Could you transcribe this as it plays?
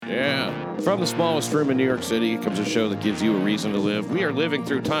From the smallest room in New York City comes a show that gives you a reason to live. We are living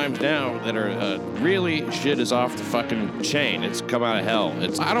through times now that are really shit is off the fucking chain. It's come out of hell.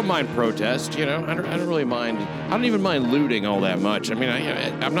 I don't mind protest, you know. I don't really mind. I don't even mind looting all that much. I mean,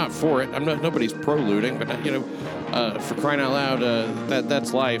 I'm not for it. Nobody's pro looting, but for crying out loud,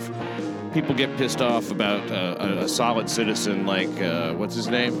 that's life. People get pissed off about a solid citizen like what's his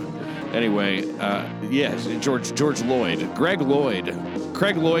name? Anyway, yes, George Lloyd, Craig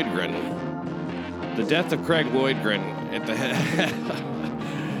Lloydgren. The death of Craig Lloydgren at the head.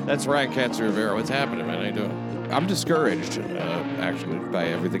 That's Ryan Katz-Rivera. What's happening, man? How you doing? I'm discouraged, actually, by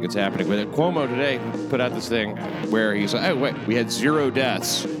everything that's happening with it. Cuomo today put out this thing where he's like, oh, wait, we had 0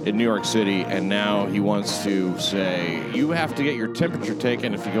 deaths in New York City, and now he wants to say, you have to get your temperature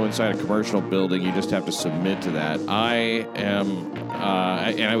taken if you go inside a commercial building. You just have to submit to that. I am,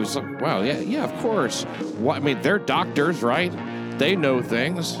 and I was like, wow, yeah, of course. I mean, they're doctors, right? They know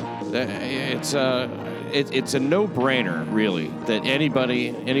things. It's a no-brainer, really, that anybody,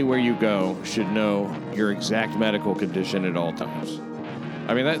 anywhere you go, should know your exact medical condition at all times.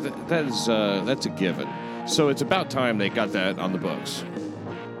 I mean, that's a given. So it's about time they got that on the books.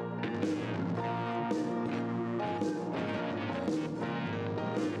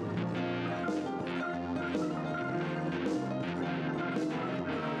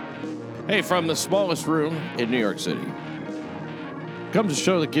 Hey, from the smallest room in New York City comes a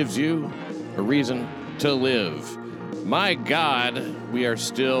show that gives you a reason to live. My God, we are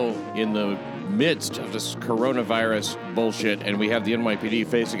still in the midst of this coronavirus bullshit, and we have the NYPD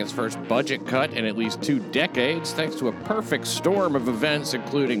facing its first budget cut in at least 2 decades, thanks to a perfect storm of events,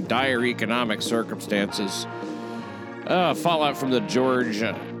 including dire economic circumstances. Fallout from the George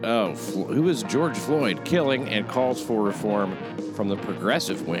Floyd killing, and calls for reform from the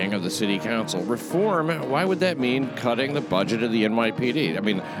progressive wing of the city council. Reform, why would that mean cutting the budget of the NYPD? I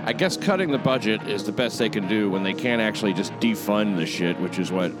mean, I guess cutting the budget is the best they can do when they can't actually just defund the shit, which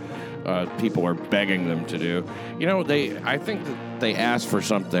is what people are begging them to do. You know, I think that they asked for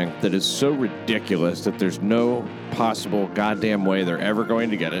something that is so ridiculous that there's no possible goddamn way they're ever going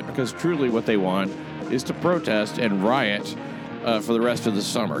to get it, because truly what they want is to protest and riot for the rest of the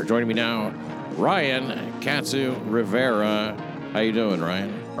summer. Joining me now, Ryan Katz-Rivera. How you doing,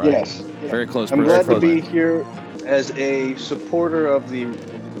 Ryan? Yes. Very close. I'm glad to be here as a supporter of the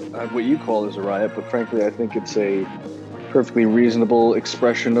what you call as a riot, but frankly, I think it's a perfectly reasonable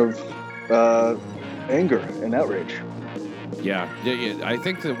expression of anger and outrage. Yeah. I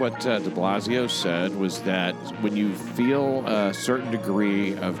think that what de Blasio said was that when you feel a certain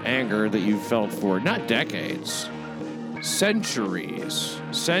degree of anger that you've felt for not decades, centuries.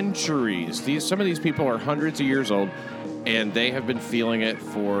 Some of these people are hundreds of years old, and they have been feeling it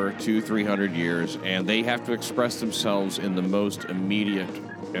for 200-300 years, and they have to express themselves in the most immediate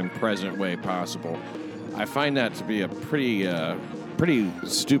and present way possible. I find that to be a pretty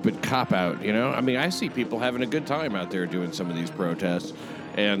stupid cop-out, you know? I mean, I see people having a good time out there doing some of these protests,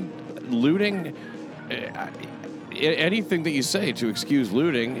 and looting, anything that you say to excuse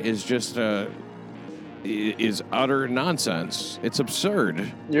looting is just is utter nonsense. It's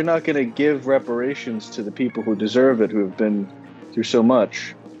absurd. You're not going to give reparations to the people who deserve it, who have been through so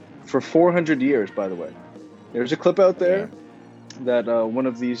much for 400 years, by the way. There's a clip out there that one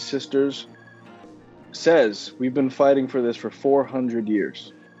of these sisters says, we've been fighting for this for 400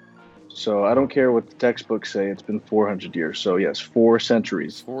 years. So I don't care what the textbooks say, it's been 400 years. So yes, 4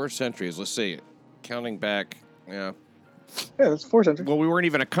 centuries. 4 centuries. Let's see. Counting back, yeah. Yeah, that's 4 centuries. Well, we weren't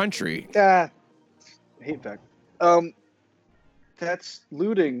even a country. Hate fact. That's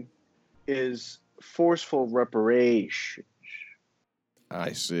looting is forceful reparation.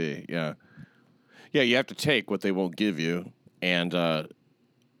 I see. Yeah. Yeah, you have to take what they won't give you, and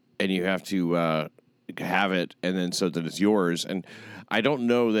you have to have it, and then so that it's yours. And I don't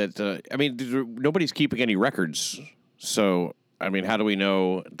know that. I mean, nobody's keeping any records. So, I mean, how do we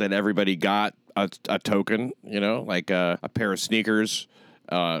know that everybody got a token? You know, like a pair of sneakers.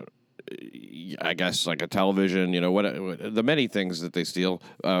 I guess like a television, you know, what the many things that they steal,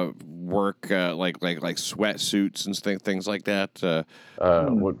 work like sweatsuits and things like that.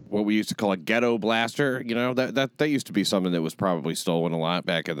 What we used to call a ghetto blaster, you know, that used to be something that was probably stolen a lot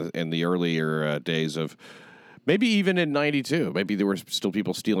back in the earlier days of. Maybe even in 92, maybe there were still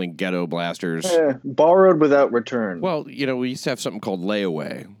people stealing ghetto blasters. Borrowed without return. Well, you know, we used to have something called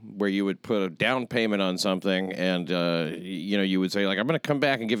layaway, where you would put a down payment on something, and you know, you would say, like, I'm going to come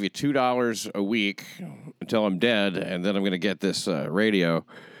back and give you $2 a week until I'm dead, and then I'm going to get this radio.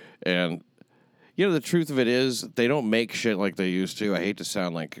 And The truth of it is they don't make shit like they used to. I hate to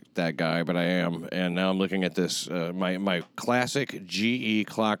sound like that guy, but I am. And now I'm looking at this, my classic GE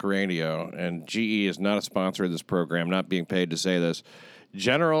clock radio, and GE is not a sponsor of this program, not being paid to say this.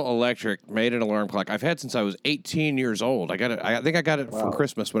 General Electric made an alarm clock I've had since I was 18 years old. I got it. I think I got it for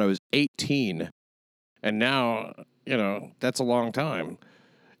Christmas when I was 18. And now, that's a long time.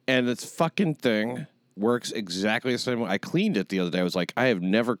 And this fucking thing works exactly the same way. I cleaned it the other day. I was like, I have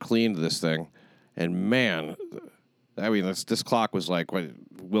never cleaned this thing. And man, I mean, this clock was like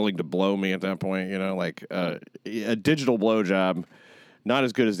willing to blow me at that point, like a digital blowjob, not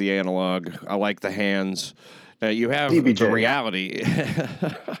as good as the analog. I like the hands. You have DBJ. The reality.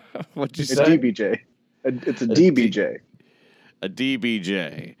 What'd you say? A DBJ. It's a DBJ. A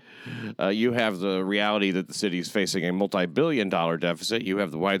DBJ. You have the reality that the city is facing a multi-billion-dollar deficit. You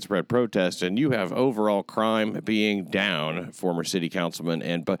have the widespread protest, and you have overall crime being down. Former city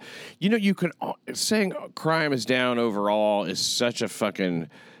councilman, but you can saying crime is down overall is such a fucking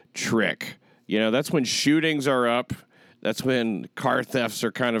trick. That's when shootings are up. That's when car thefts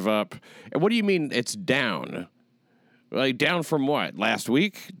are kind of up. And what do you mean it's down? Like, down from what? Last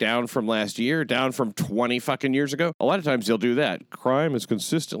week? Down from last year? Down from 20 fucking years ago? A lot of times they'll do that. Crime has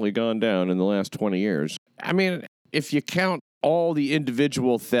consistently gone down in the last 20 years. I mean, if you count all the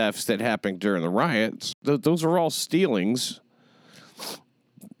individual thefts that happened during the riots, those are all stealings.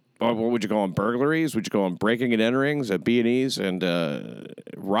 What would you call them? Burglaries? Would you call them breaking and enterings at B&Es and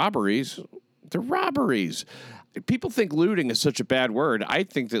robberies? They're robberies. People think looting is such a bad word. I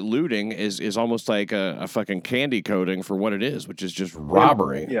think that looting is almost like a fucking candy coating for what it is, which is just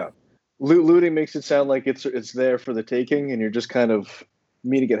robbery. Yeah. Looting makes it sound like it's there for the taking, and you're just kind of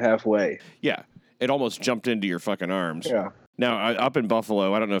meeting it halfway. Yeah. It almost jumped into your fucking arms. Yeah. Now, up in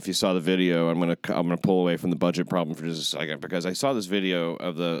Buffalo, I don't know if you saw the video. I'm gonna pull away from the budget problem for just a second, because I saw this video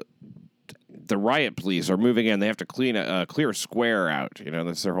of the riot police are moving in. They have to clear a square out.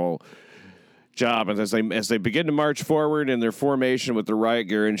 That's their whole job. And as they begin to march forward in their formation with the riot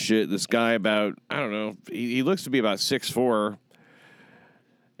gear and shit, this guy about, I don't know, he looks to be about 6'4",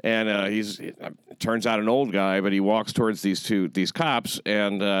 and he's turns out an old guy, but he walks towards these cops,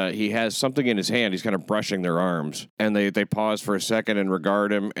 and he has something in his hand. He's kind of brushing their arms, and they pause for a second and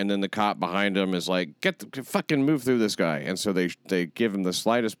regard him, and then the cop behind him is like, fucking move through this guy. And so they give him the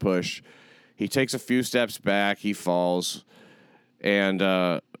slightest push. He takes a few steps back, he falls,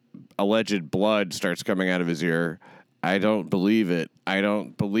 and alleged blood starts coming out of his ear. I don't believe it. I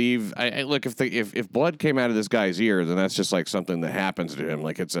don't believe. Look, if blood came out of this guy's ear, then that's just like something that happens to him.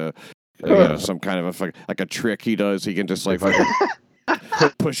 Like it's some kind of a trick he does. He can just like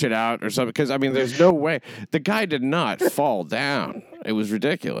push it out or something. Because I mean, there's no way the guy did not fall down. It was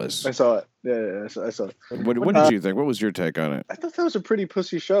ridiculous. I saw it. Yeah, I saw it. What did you think? What was your take on it? I thought that was a pretty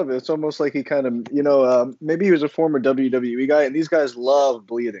pussy shove. It's almost like he kind of, maybe he was a former WWE guy, and these guys love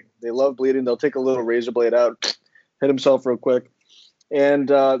bleeding. They love bleeding. They'll take a little razor blade out, hit himself real quick. And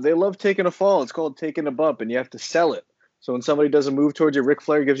they love taking a fall. It's called taking a bump, and you have to sell it. So when somebody does a move towards you, Ric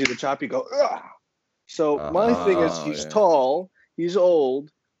Flair gives you the chop, you go, ugh. So my thing is, he's tall, he's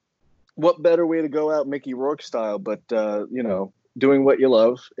old. What better way to go out Mickey Rourke style, but, doing what you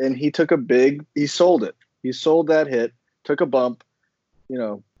love. And he sold it. He sold that hit, took a bump,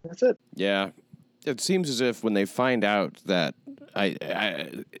 that's it. Yeah. It seems as if when they find out that I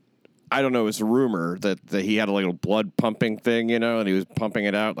don't know, it's a rumor that he had a little blood pumping thing, and he was pumping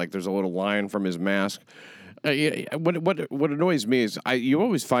it out. Like there's a little line from his mask. What annoys me is you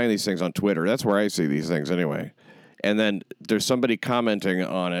always find these things on Twitter. That's where I see these things anyway. And then there's somebody commenting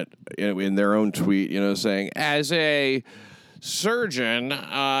on it in their own tweet, saying, as a surgeon,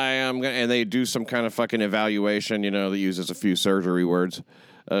 I am going to, and they do some kind of fucking evaluation, that uses a few surgery words,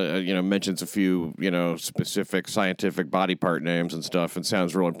 mentions a few, specific scientific body part names and stuff, and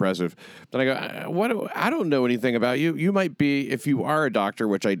sounds real impressive. Then I go, I don't know anything about you. You might be, if you are a doctor,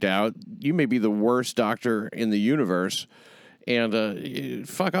 which I doubt, you may be the worst doctor in the universe. And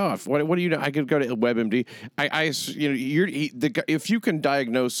fuck off. What do you know? I could go to WebMD. If you can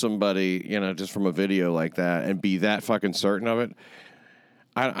diagnose somebody, just from a video like that and be that fucking certain of it,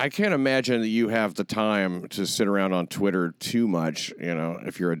 I can't imagine that you have the time to sit around on Twitter too much.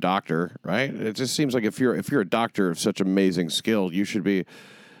 If you're a doctor, right? It just seems like if you're a doctor of such amazing skill, you should be,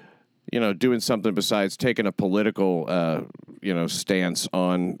 doing something besides taking a political, stance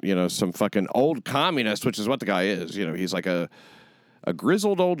on, some fucking old communist, which is what the guy is. He's like a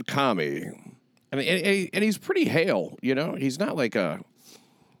grizzled old commie, and he's pretty hale. He's not like a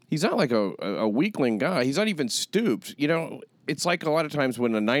weakling guy. He's not even stooped. It's like a lot of times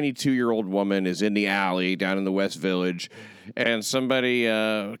when a 92-year-old woman is in the alley down in the West Village and somebody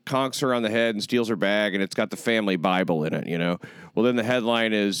conks her on the head and steals her bag and it's got the family Bible in it, you know? Well, then the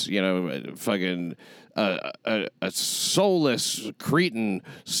headline is, you know, fucking a soulless cretin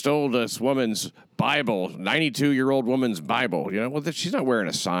stole this woman's Bible, 92-year-old woman's Bible. You know, well, she's not wearing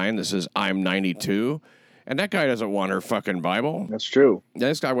a sign that says, I'm 92. And that guy doesn't want her fucking Bible. That's true.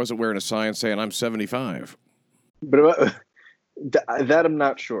 This guy wasn't wearing a sign saying, I'm 75. But about, that I'm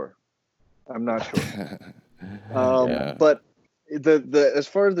not sure. I'm not sure. Yeah. But the as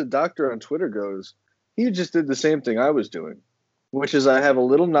far as the doctor on Twitter goes, he just did the same thing I was doing, which is I have a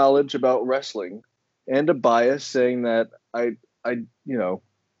little knowledge about wrestling and a bias saying that I you know,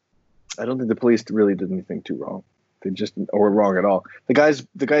 I don't think the police really did anything too wrong. They just or wrong at all. The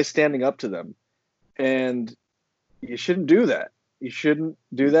guy's standing up to them, and you shouldn't do that. You shouldn't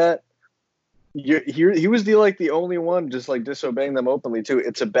do that. He was the only one just like disobeying them openly too.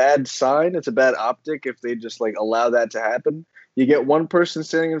 It's a bad sign. It's a bad optic if they just like allow that to happen. You get one person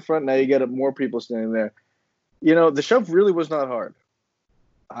standing in front, now you get more people standing there. You know, the shove really was not hard.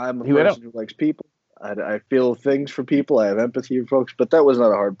 I'm a person who likes people. I feel things for people. I have empathy for folks, but that was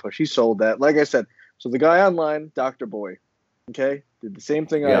not a hard push. He sold that. Like I said, so the guy online, Dr. Boy, okay, did the same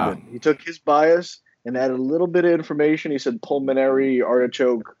thing I did. He took his bias and added a little bit of information. He said pulmonary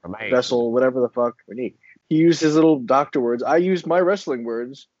artichoke vessel, whatever the fuck. He used his little doctor words. I used my wrestling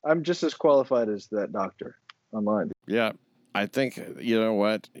words. I'm just as qualified as that doctor online. Yeah. I think, you know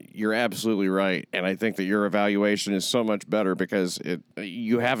what, you're absolutely right. And I think that your evaluation is so much better because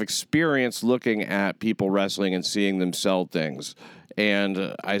you have experience looking at people wrestling and seeing them sell things.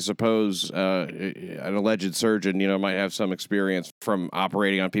 And I suppose an alleged surgeon, you know, might have some experience from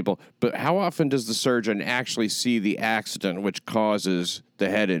operating on people. But how often does the surgeon actually see the accident which causes the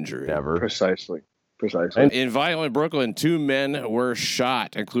head injury? Never. Precisely. In violent Brooklyn, 2 men were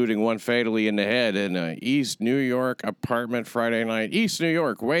shot, including one fatally in the head in an East New York apartment Friday night. East New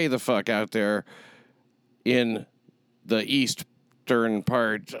York, way the fuck out there in the eastern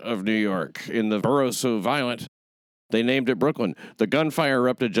part of New York, in the borough so violent, they named it Brooklyn. The gunfire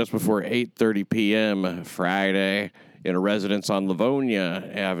erupted just before 8:30 p.m. Friday in a residence on Livonia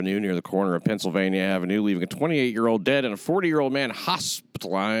Avenue near the corner of Pennsylvania Avenue, leaving a 28-year-old dead and a 40-year-old man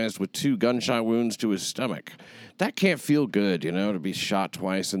hospitalized with 2 gunshot wounds to his stomach. That can't feel good, you know, to be shot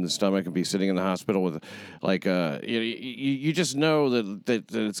twice in the stomach and be sitting in the hospital with, like, you just know that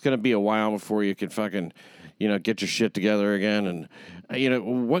it's going to be a while before you can fucking, you know, get your shit together again. And, you know,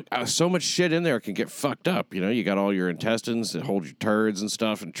 what so much shit in there can get fucked up. You know, you got all your intestines that hold your turds and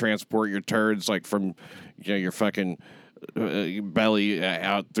stuff and transport your turds, like, from, you know, your fucking belly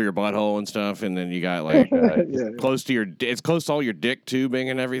out through your butthole and stuff. And then you got, like, close to all your dick tubing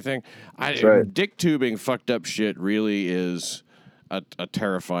and everything. Right. Dick tubing fucked up shit really is a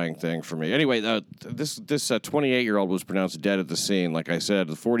terrifying thing for me. Anyway, this 28-year-old was pronounced dead at the scene. Like I said,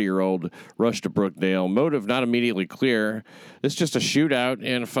 the 40-year-old rushed to Brookdale. Motive not immediately clear. It's just a shootout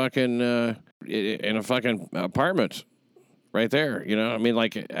in a fucking apartment right there. You know, I mean,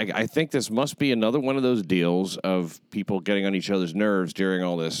 like I think this must be another one of those deals of people getting on each other's nerves during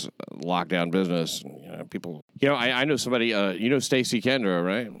all this lockdown business. You know, people. You know, I know somebody. You know, Stacy Kendra,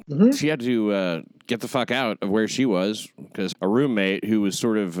 right? Mm-hmm. She had to get the fuck out of where she was because a roommate who was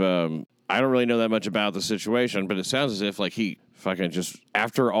sort of. I don't really know that much about the situation, but it sounds as if like he fucking just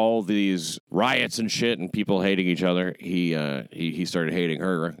after all these riots and shit and people hating each other, he started hating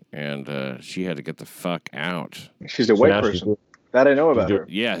her, and she had to get the fuck out. She's a white person. That I know about her.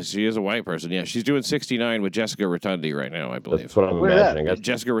 Yeah, she is a white person. Yeah, she's doing 69 with Jessica Rotundi right now, I believe. That's what I'm imagining.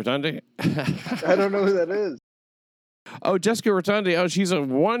 Jessica Rotundi? I don't know who that is. Oh, Jessica Rotundi. Oh, she's a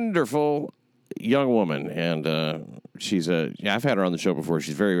wonderful young woman, and she's I've had her on the show before.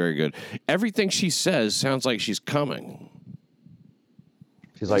 She's very, very good. Everything she says sounds like she's coming.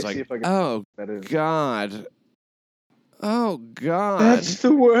 She's like, oh, God. Oh, God. That's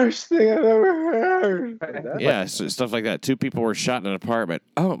the worst thing I've ever heard. Yeah, so stuff like that. 2 people were shot in an apartment.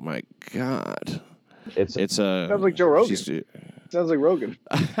 Oh, my God. It's sounds like Joe Rogan. Sounds like Rogan.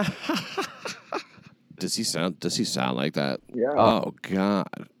 Does he sound like that? Yeah. Oh, God.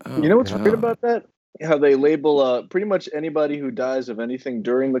 Oh, you know what's weird about that? How they label pretty much anybody who dies of anything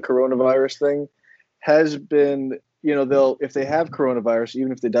during the coronavirus thing has been, you know, if they have coronavirus,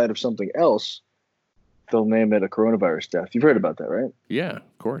 even if they died of something else, they'll name it a coronavirus death. You've heard about that, right? Yeah,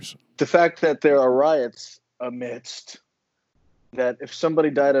 of course. The fact that there are riots amidst that, if somebody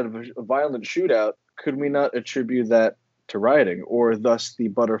died out of a violent shootout, could we not attribute that to rioting, or thus the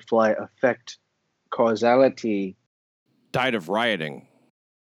butterfly effect causality? Died of rioting.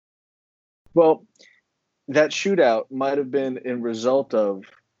 Well, that shootout might have been in result of,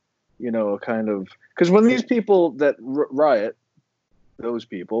 a kind of, because when these people that riot, those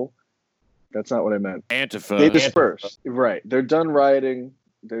people, that's not what I meant. Antifa. They disperse. Right. They're done rioting.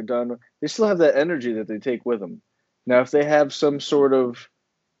 They're done. They still have that energy that they take with them. Now, if they have some sort of,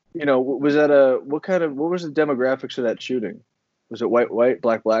 was that what was the demographics of that shooting? Was it white,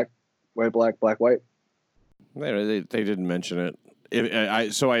 black, white, black, white? They didn't mention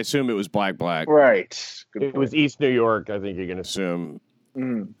it. So I assume it was black. Right. It was East New York, I think you're going to assume.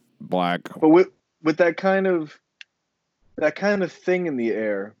 Black. But with that kind of thing in the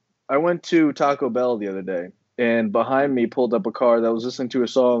air, I went to Taco Bell the other day, and behind me pulled up a car that was listening to a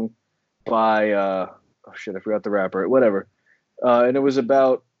song by I forgot the rapper, whatever, and it was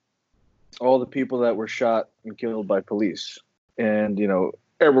about all the people that were shot and killed by police, and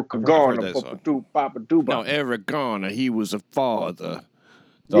Eric Garner, no, Eric Garner, he was a father.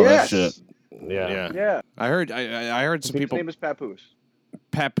 All that shit. Yeah. I heard some people. His name is Papoose.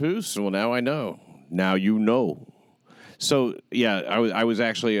 Papoose. Well, now I know. Now you know. So yeah, I was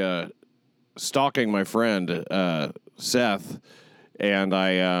actually stalking my friend Seth, and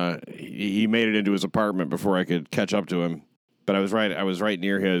he made it into his apartment before I could catch up to him. But I was right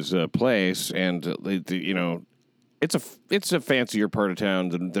near his place, and it's a fancier part of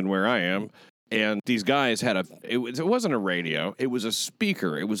town than where I am. And these guys had it wasn't a radio, it was a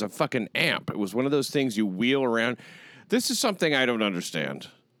speaker, it was a fucking amp. It was one of those things you wheel around. This is something I don't understand.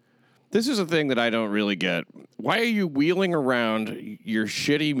 This is a thing that I don't really get. Why are you wheeling around your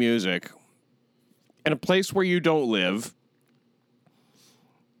shitty music in a place where you don't live?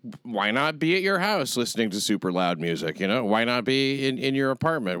 Why not be at your house listening to super loud music, Why not be in your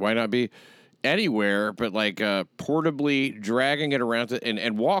apartment? Why not be anywhere but portably dragging it around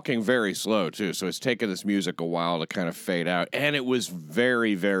and walking very slow, too. So it's taken this music a while to kind of fade out. And it was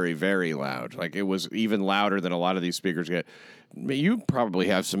very, very, very loud. It was even louder than a lot of these speakers get. You probably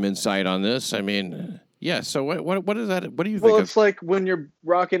have some insight on this. I mean, yeah. So what is that? What do you think? Well, it's like when you're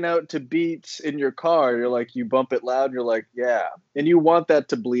rocking out to beats in your car, you're like, you bump it loud and you're like, yeah. And you want that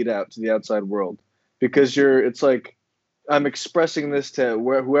to bleed out to the outside world because it's like, I'm expressing this to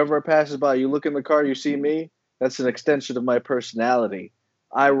whoever passes by. You look in the car, you see me. That's an extension of my personality.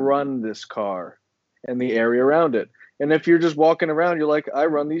 I run this car and the area around it. And if you're just walking around, you're like, I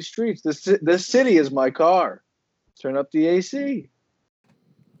run these streets. This city is my car. Turn up the AC.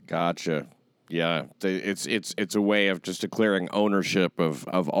 Gotcha. Yeah, it's a way of just declaring ownership of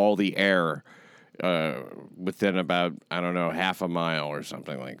all the air within about, I don't know, half a mile or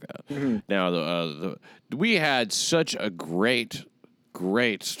something like that. Mm-hmm. Now, we had such a great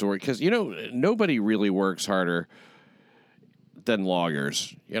story because, nobody really works harder than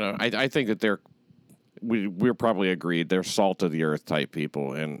lawyers. I think that we're probably agreed they're salt of the earth type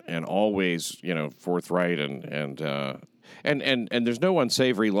people and always, forthright and there's no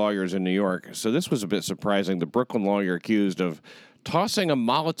unsavory lawyers in New York. So this was a bit surprising. The Brooklyn lawyer accused of tossing a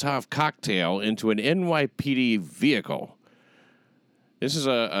Molotov cocktail into an NYPD vehicle. This is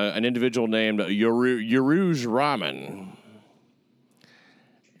an individual named Yarouj Rahman.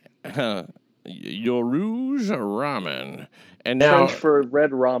 Yarouj Rahman. And now French for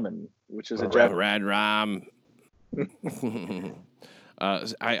red ramen, which is a Japanese. Red ram.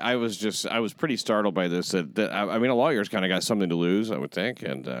 I was pretty startled by this. A lawyer's kind of got something to lose, I would think,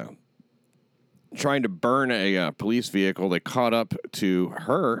 and trying to burn a police vehicle. They caught up to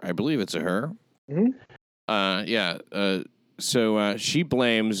her. I believe it's a her. Mm-hmm. So she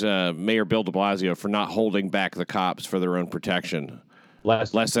blames Mayor Bill de Blasio for not holding back the cops for their own protection.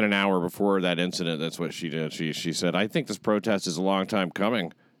 Less than an hour before that incident, that's what she did. She said, I think this protest is a long time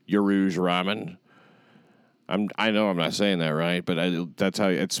coming, Yarouj Rahman. I know I'm not saying that right, but that's how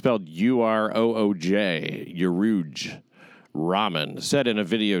it's spelled Urooj, Yarouj Rahman, said in a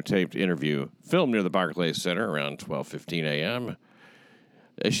videotaped interview filmed near the Barclays Center around 12:15 a.m.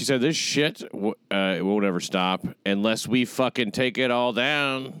 She said, this shit it won't ever stop unless we fucking take it all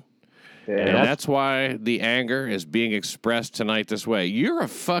down. Yeah. And that's why the anger is being expressed tonight this way. You're a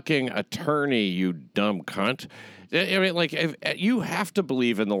fucking attorney, you dumb cunt. I mean, if you have to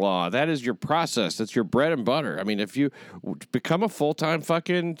believe in the law. That is your process. That's your bread and butter. I mean, if you become a full-time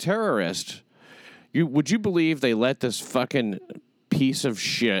fucking terrorist, would you believe they let this fucking piece of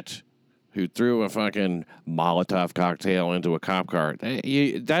shit who threw a fucking Molotov cocktail into a cop car?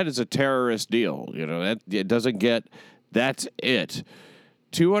 That is a terrorist deal. That it doesn't get. That's it.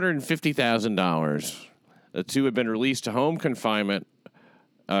 $250,000. The two had been released to home confinement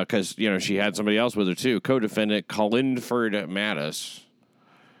because, she had somebody else with her, too. Co-defendant Collinford Mattis.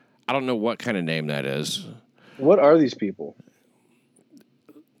 I don't know what kind of name that is. What are these people?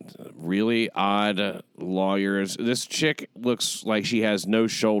 really odd lawyers. This chick looks like she has no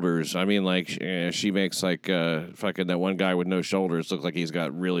shoulders. I mean, like she makes like fucking that one guy with no shoulders look like he's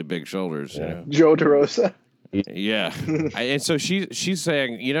got really big shoulders. Yeah. You know? Joe DeRosa. Yeah. And so she's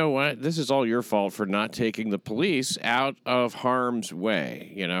saying, you know what? This is all your fault for not taking the police out of harm's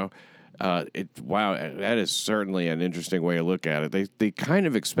way. You know. Wow, that is certainly an interesting way to look at it. They kind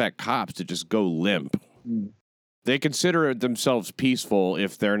of expect cops to just go limp. They consider themselves peaceful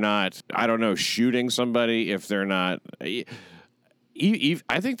if they're not, I don't know, shooting somebody, if they're not. I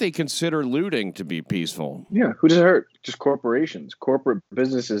think they consider looting to be peaceful. Yeah, who does it hurt? Just corporations, corporate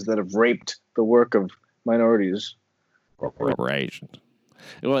businesses that have raped the work of minorities. Corporations.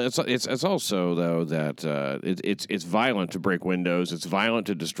 Well, it's also though that it's violent to break windows. It's violent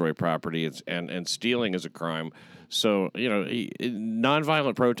to destroy property. And stealing is a crime. So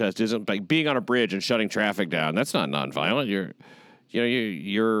nonviolent protest isn't like being on a bridge and shutting traffic down. That's not nonviolent.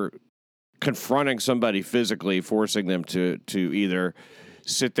 You're confronting somebody physically, forcing them to either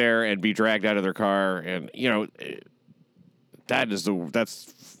sit there and be dragged out of their car, and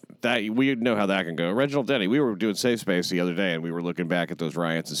that we know how that can go. Reginald Denny, we were doing Safe Space the other day, and we were looking back at those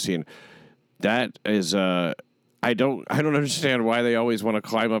riots and seeing that is. I don't understand why they always want to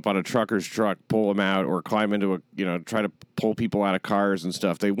climb up on a trucker's truck, pull them out, or climb into try to pull people out of cars and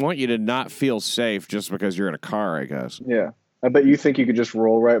stuff. They want you to not feel safe just because you're in a car, I guess. Yeah, I bet you think you could just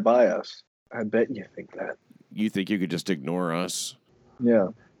roll right by us. I bet you think that. You think you could just ignore us? Yeah,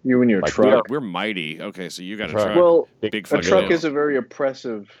 you and your Like, truck. We're mighty. Okay, so you got a Truck. truck. Well, big a fucking truck deal. is a very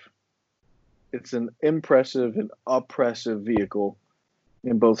oppressive. It's an impressive and oppressive vehicle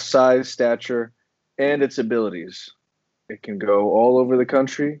in both size, stature, and its abilities. It can go all over the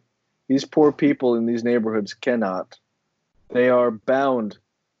country. These poor people in these neighborhoods cannot. They are bound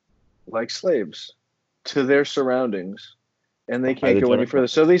like slaves to their surroundings, and they can't go any further.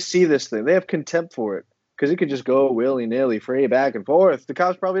 So they see this thing. They have contempt for it because it could just go willy-nilly, free back and forth. The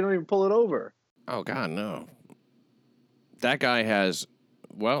cops probably don't even pull it over. Oh, God, no. That guy has,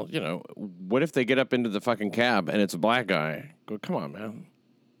 well, what if they get up into the fucking cab and it's a black guy? Go, come on, man.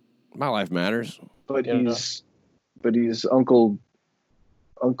 My life matters. But he's Uncle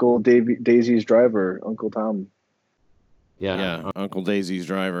Daisy's driver, Uncle Tom. Yeah, Uncle Daisy's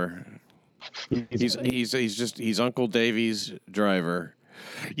driver. He's Uncle Davy's driver.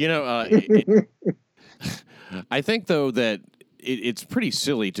 I think though that it's pretty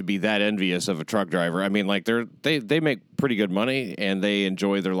silly to be that envious of a truck driver. I mean, like they make pretty good money and they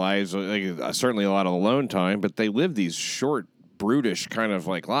enjoy their lives. Certainly a lot of alone time, but they live these short, brutish kind of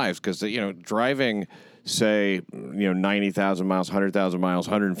like lives because driving. Say, 90,000 miles, 100,000 miles,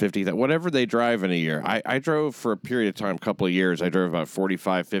 150,000, whatever they drive in a year. I drove for a period of time, a couple of years. I drove about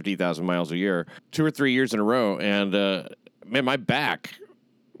 45, 50,000 miles a year, 2 or 3 years in a row. And, man, my back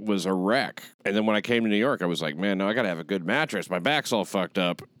was a wreck. And then when I came to New York, I was like, man, no, I got to have a good mattress. My back's all fucked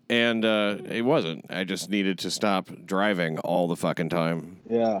up. And it wasn't. I just needed to stop driving all the fucking time.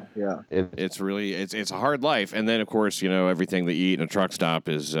 Yeah. It's really, it's a hard life. And then, of course, everything that you eat in a truck stop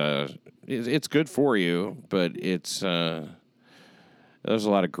is... it's good for you, but it's there's a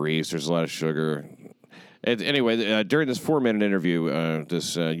lot of grease, there's a lot of sugar. Anyway, during this 4-minute interview,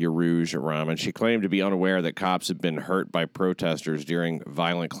 this Yarouge Rahman, she claimed to be unaware that cops had been hurt by protesters during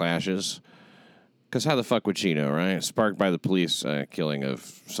violent clashes. Because how the fuck would she know, right? Sparked by the police killing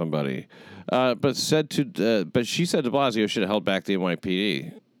of somebody. But she said de Blasio should have held back the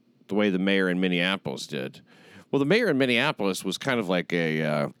NYPD the way the mayor in Minneapolis did. Well, the mayor in Minneapolis was kind of like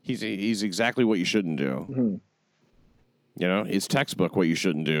he's exactly what you shouldn't do. Mm-hmm. It's textbook what you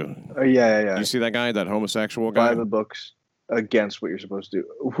shouldn't do. Yeah. You see that guy, that homosexual guy? By the books against what you're supposed to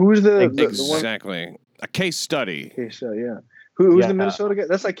do. Who's the exactly one? A case study? Case study, yeah. Who's the Minnesota guy?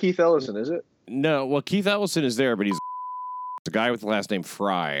 That's like Keith Ellison, is it? No, well, Keith Ellison is there, but he's the guy with the last name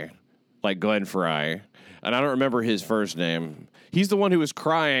Fry, like Glenn Fry, and I don't remember his first name. He's the one who was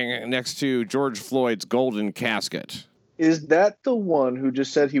crying next to George Floyd's golden casket. Is that the one who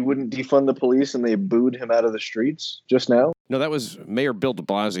just said he wouldn't defund the police and they booed him out of the streets just now? No, that was Mayor Bill de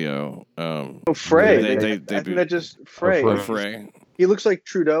Blasio. Frey. I think that just Frey. Frey. He looks like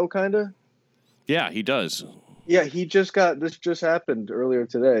Trudeau, kind of. Yeah, he does. Yeah, this just happened earlier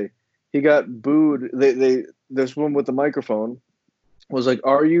today. He got booed. This woman with the microphone was like,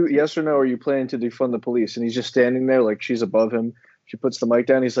 yes or no, are you planning to defund the police? And he's just standing there like she's above him. She puts the mic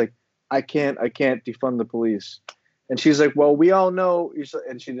down. He's like, I can't defund the police. And she's like, well, we all know.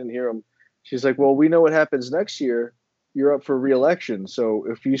 And she didn't hear him. She's like, well, we know what happens next year. You're up for re-election. So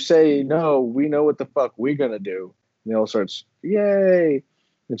if you say no, we know what the fuck we're going to do. And he all starts, yay.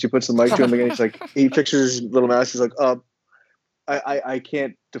 And she puts the mic to him again. He's like, he pictures his little mouse. He's like, up. I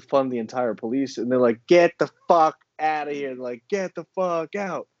can't defund the entire police. And they're like, get the fuck out of here. Like, get the fuck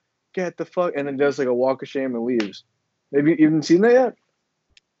out. Get the fuck. And then does like a walk of shame and leaves. Have you even seen that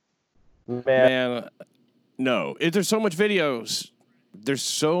yet? Man, no. There's so much videos. There's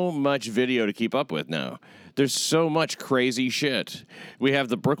so much video to keep up with now. There's so much crazy shit. We have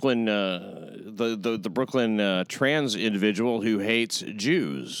the Brooklyn, the Brooklyn trans individual who hates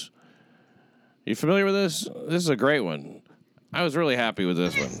Jews. You familiar with this? This is a great one. I was really happy with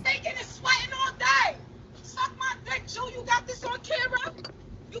this one. Stinking and sweating all day. Suck my dick, Jew. You got this on camera?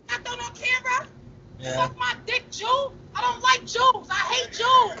 You got that on camera? Yeah. Suck my dick, Jew. I don't like Jews. I hate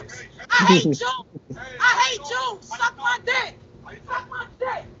Jews. I hate Jews. I hate Jews. Suck my dick. Suck my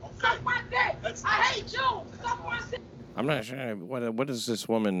dick. Suck my dick. I hate Jews. Suck my dick. I'm not sure. What is this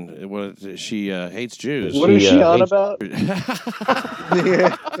woman? What she hates Jews? What is she on about?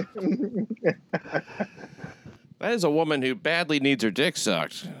 That is a woman who badly needs her dick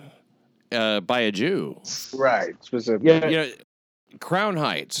sucked by a Jew. Right. Specifically. Yeah. You know, Crown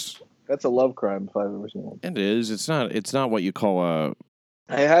Heights. That's a love crime if I've ever seen one. It is. It's not what you call a.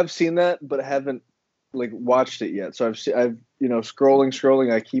 I have seen that, but I haven't like watched it yet. So I've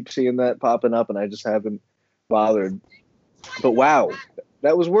scrolling. I keep seeing that popping up, and I just haven't bothered. But wow,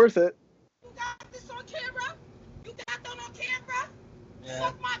 that was worth it. You got this on camera? You got that on camera? Yeah.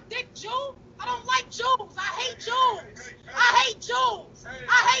 Suck my dick, Jew. I don't like Jews. I hate Jews. I hate Jews.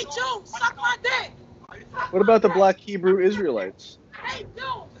 I hate Jews. Suck my dick. What about the black Hebrew Israelites? I hate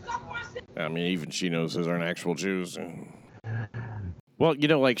Jews. Suck my dick. I mean, even she knows those aren't actual Jews. Well,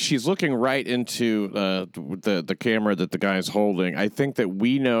 like she's looking right into the camera that the guy's holding. I think that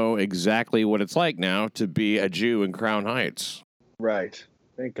we know exactly what it's like now to be a Jew in Crown Heights. Right.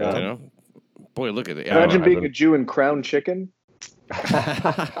 Thank God. You know? Boy, look at it. Imagine being a Jew in Crown Chicken.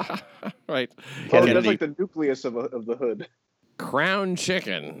 Right. Probably that's like the nucleus of the hood. Crown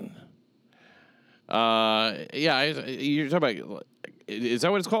Chicken. You're talking about. Is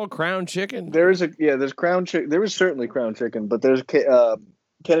that what it's called? Crown Chicken? There's Crown Chicken. There was certainly Crown Chicken, but there's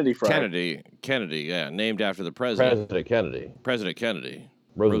Kennedy Fried. Kennedy, yeah, named after the president. President Kennedy.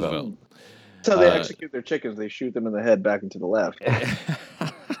 Roosevelt. That's how they execute their chickens. They shoot them in the head back into the left.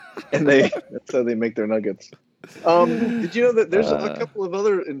 And that's how they make their nuggets. Did you know that there's a couple of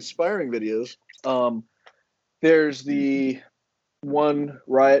other inspiring videos? There's the one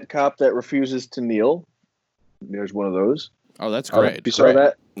riot cop that refuses to kneel. There's one of those. Oh, that's great. You saw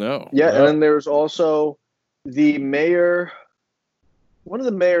that? No. Yeah, no. And then there's also the mayor, one of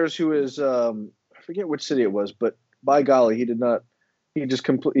the mayors who is, I forget which city it was, but by golly, he just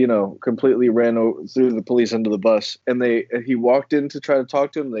completely ran through the police under the bus. And he walked in to try to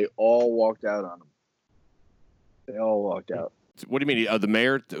talk to him. They all walked out on him. They all walked out. What do you mean? The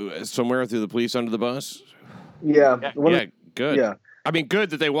mayor somewhere threw the police under the bus? Yeah. Good. Yeah. I mean, good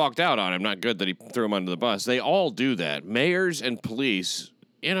that they walked out on him, not good that he threw him under the bus. They all do that. Mayors and police,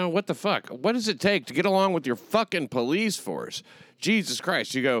 what the fuck? What does it take to get along with your fucking police force? Jesus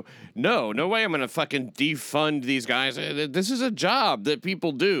Christ. You go, no way I'm going to fucking defund these guys. This is a job that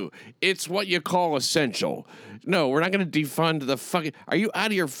people do. It's what you call essential. No, we're not going to defund the fucking... Are you out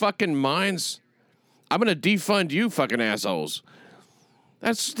of your fucking minds? I'm going to defund you fucking assholes.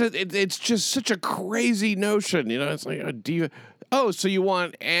 It's just such a crazy notion. It's like a oh, so you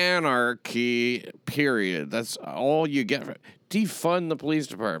want anarchy, period. That's all you get. Defund the police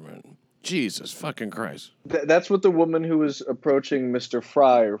department. Jesus fucking Christ. That's what the woman who was approaching Mr.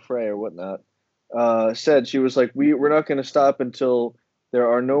 Frey or whatnot said. She was like, we're not going to stop until there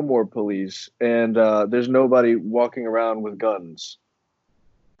are no more police and there's nobody walking around with guns.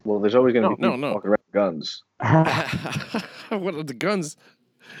 Well, there's always going to be people walking around with guns. What are the guns?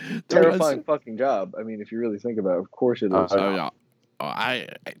 Terrifying fucking job. I mean, if you really think about it, of course it is.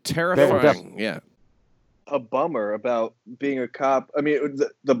 Terrifying. Yeah. A bummer about being a cop. I mean,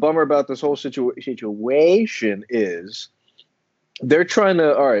 the bummer about this whole situation is they're trying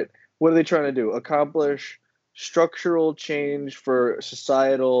to. All right, what are they trying to do? Accomplish structural change for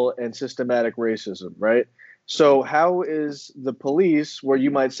societal and systematic racism, right? So how is the police, where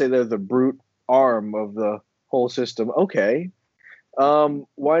you might say they're the brute arm of the whole system? Okay.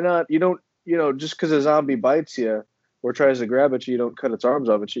 Why not? You don't, just because a zombie bites you or tries to grab at you, you don't cut its arms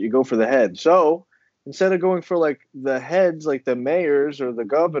off and shit. You go for the head. So instead of going for like the heads, like the mayors or the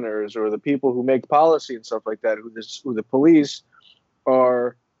governors or the people who make policy and stuff like that, who the police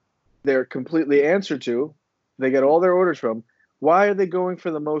they're completely answered to, they get all their orders from. Why are they going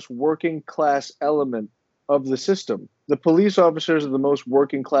for the most working class element of the system? The police officers are the most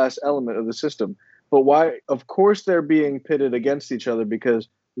working class element of the system. But why? Of course, they're being pitted against each other because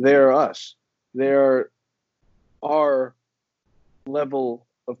they are us. They are our level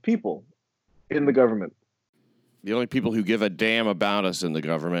of people in the government. The only people who give a damn about us in the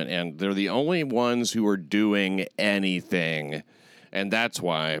government, and they're the only ones who are doing anything. And that's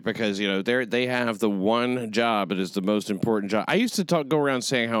why, because, they have the one job that is the most important job. I used to go around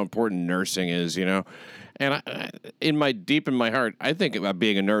saying how important nursing is, and in my heart, I think about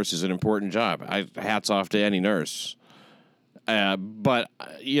being a nurse is an important job. Hats off to any nurse. But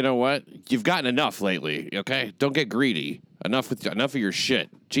you know what? You've gotten enough lately, okay? Don't get greedy. Enough of your shit.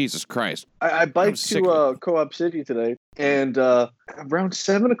 Jesus Christ. I biked to Co-op City today, and around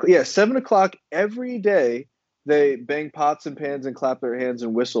 7 o'clock, 7 o'clock every day, they bang pots and pans and clap their hands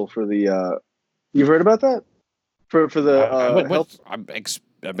and whistle for the. You've heard about that? For the health.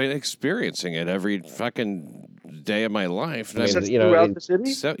 I've been experiencing it every fucking day of my life. Throughout the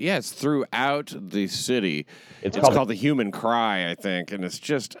city? So, it's throughout the city. It's called the human cry, I think, and it's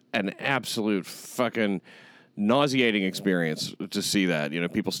just an absolute fucking nauseating experience to see that.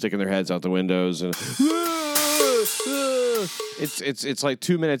 People sticking their heads out the windows, and it's like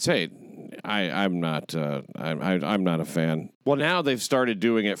 2 minutes. Hey, I'm not a fan. Well, now they've started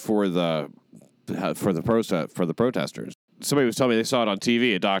doing it for the protesters. Somebody was telling me they saw it on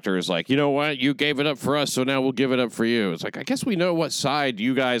TV. A doctor is like, you know what? You gave it up for us, so now we'll give it up for you. It's like, I guess we know what side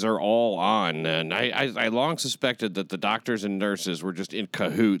you guys are all on. And I long suspected that the doctors and nurses were just in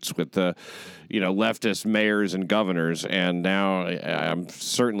cahoots with the, leftist mayors and governors. And now I'm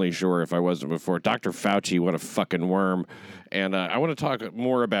certainly sure, if I wasn't before, Dr. Fauci, what a fucking worm. And I want to talk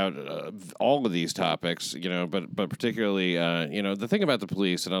more about all of these topics, but particularly, the thing about the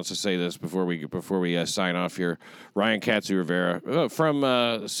police, and I'll just say this before we sign off here. Ryan Katz-Rivera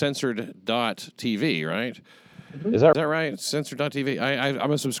from censored.tv, right? Is that right? Censored.tv.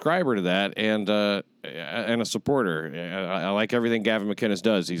 I'm a subscriber to that and a supporter. I like everything Gavin McInnes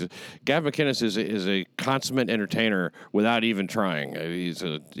does. Gavin McInnes is a consummate entertainer without even trying.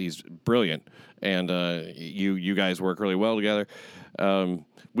 He's brilliant. And you guys work really well together.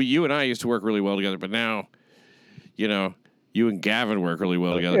 You and I used to work really well together, but now, you and Gavin work really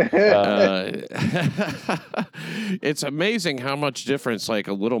well together. It's amazing how much difference like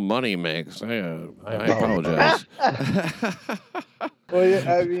a little money makes. I apologize. Well,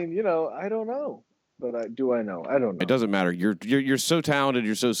 yeah, I mean, I don't know. But do I know? I don't know. It doesn't matter. You're so talented.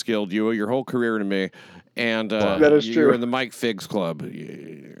 You're so skilled. You owe your whole career to me, and that is true. You're in the Mike Figs Club.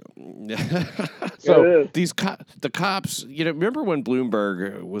 So the cops. Remember when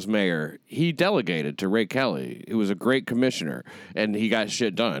Bloomberg was mayor? He delegated to Ray Kelly, who was a great commissioner, and he got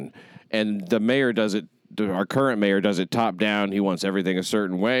shit done. And the mayor does it. Our current mayor does it top down. He wants everything a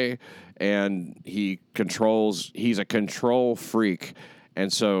certain way, and he's a control freak.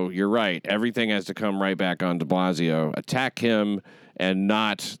 And so you're right. Everything has to come right back on de Blasio. Attack him and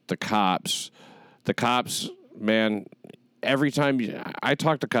not the cops. The cops, man, every time I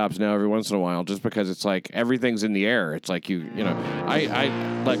talk to cops now every once in a while just because it's like everything's in the air. It's like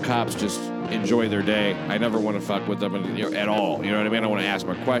I let cops just enjoy their day. I never want to fuck with them at all. You know what I mean? I want to ask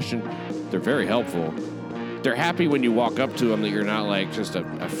them a question. They're very helpful. They're happy when you walk up to them that you're not like just a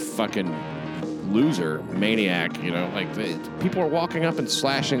fucking loser, maniac, people are walking up and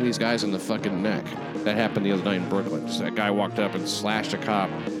slashing these guys in the fucking neck. That happened the other night in Brooklyn. So that guy walked up and slashed a cop,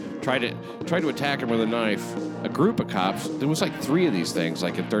 tried to attack him with a knife. A group of cops, there was like 3 of these things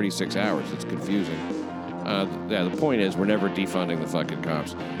like in 36 hours. It's confusing. The point is we're never defunding the fucking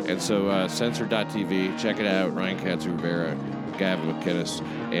cops. And so Censored.tv, check it out. Ryan Katz-Rivera, Gavin McInnes,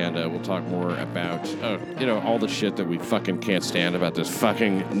 and we'll talk more about, all the shit that we fucking can't stand about this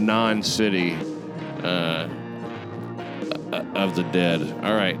fucking non-city of the dead.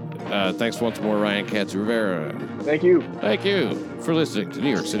 All right. Thanks once more, Ryan Katz-Rivera. Thank you. Thank you for listening to New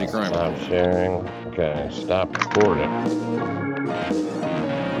York City Crime. Stop sharing. Okay, stop recording.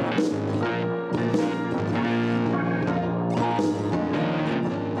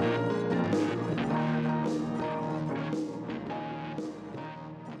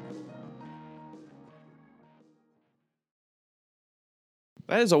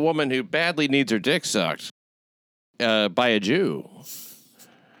 That is a woman who badly needs her dick sucked by a Jew.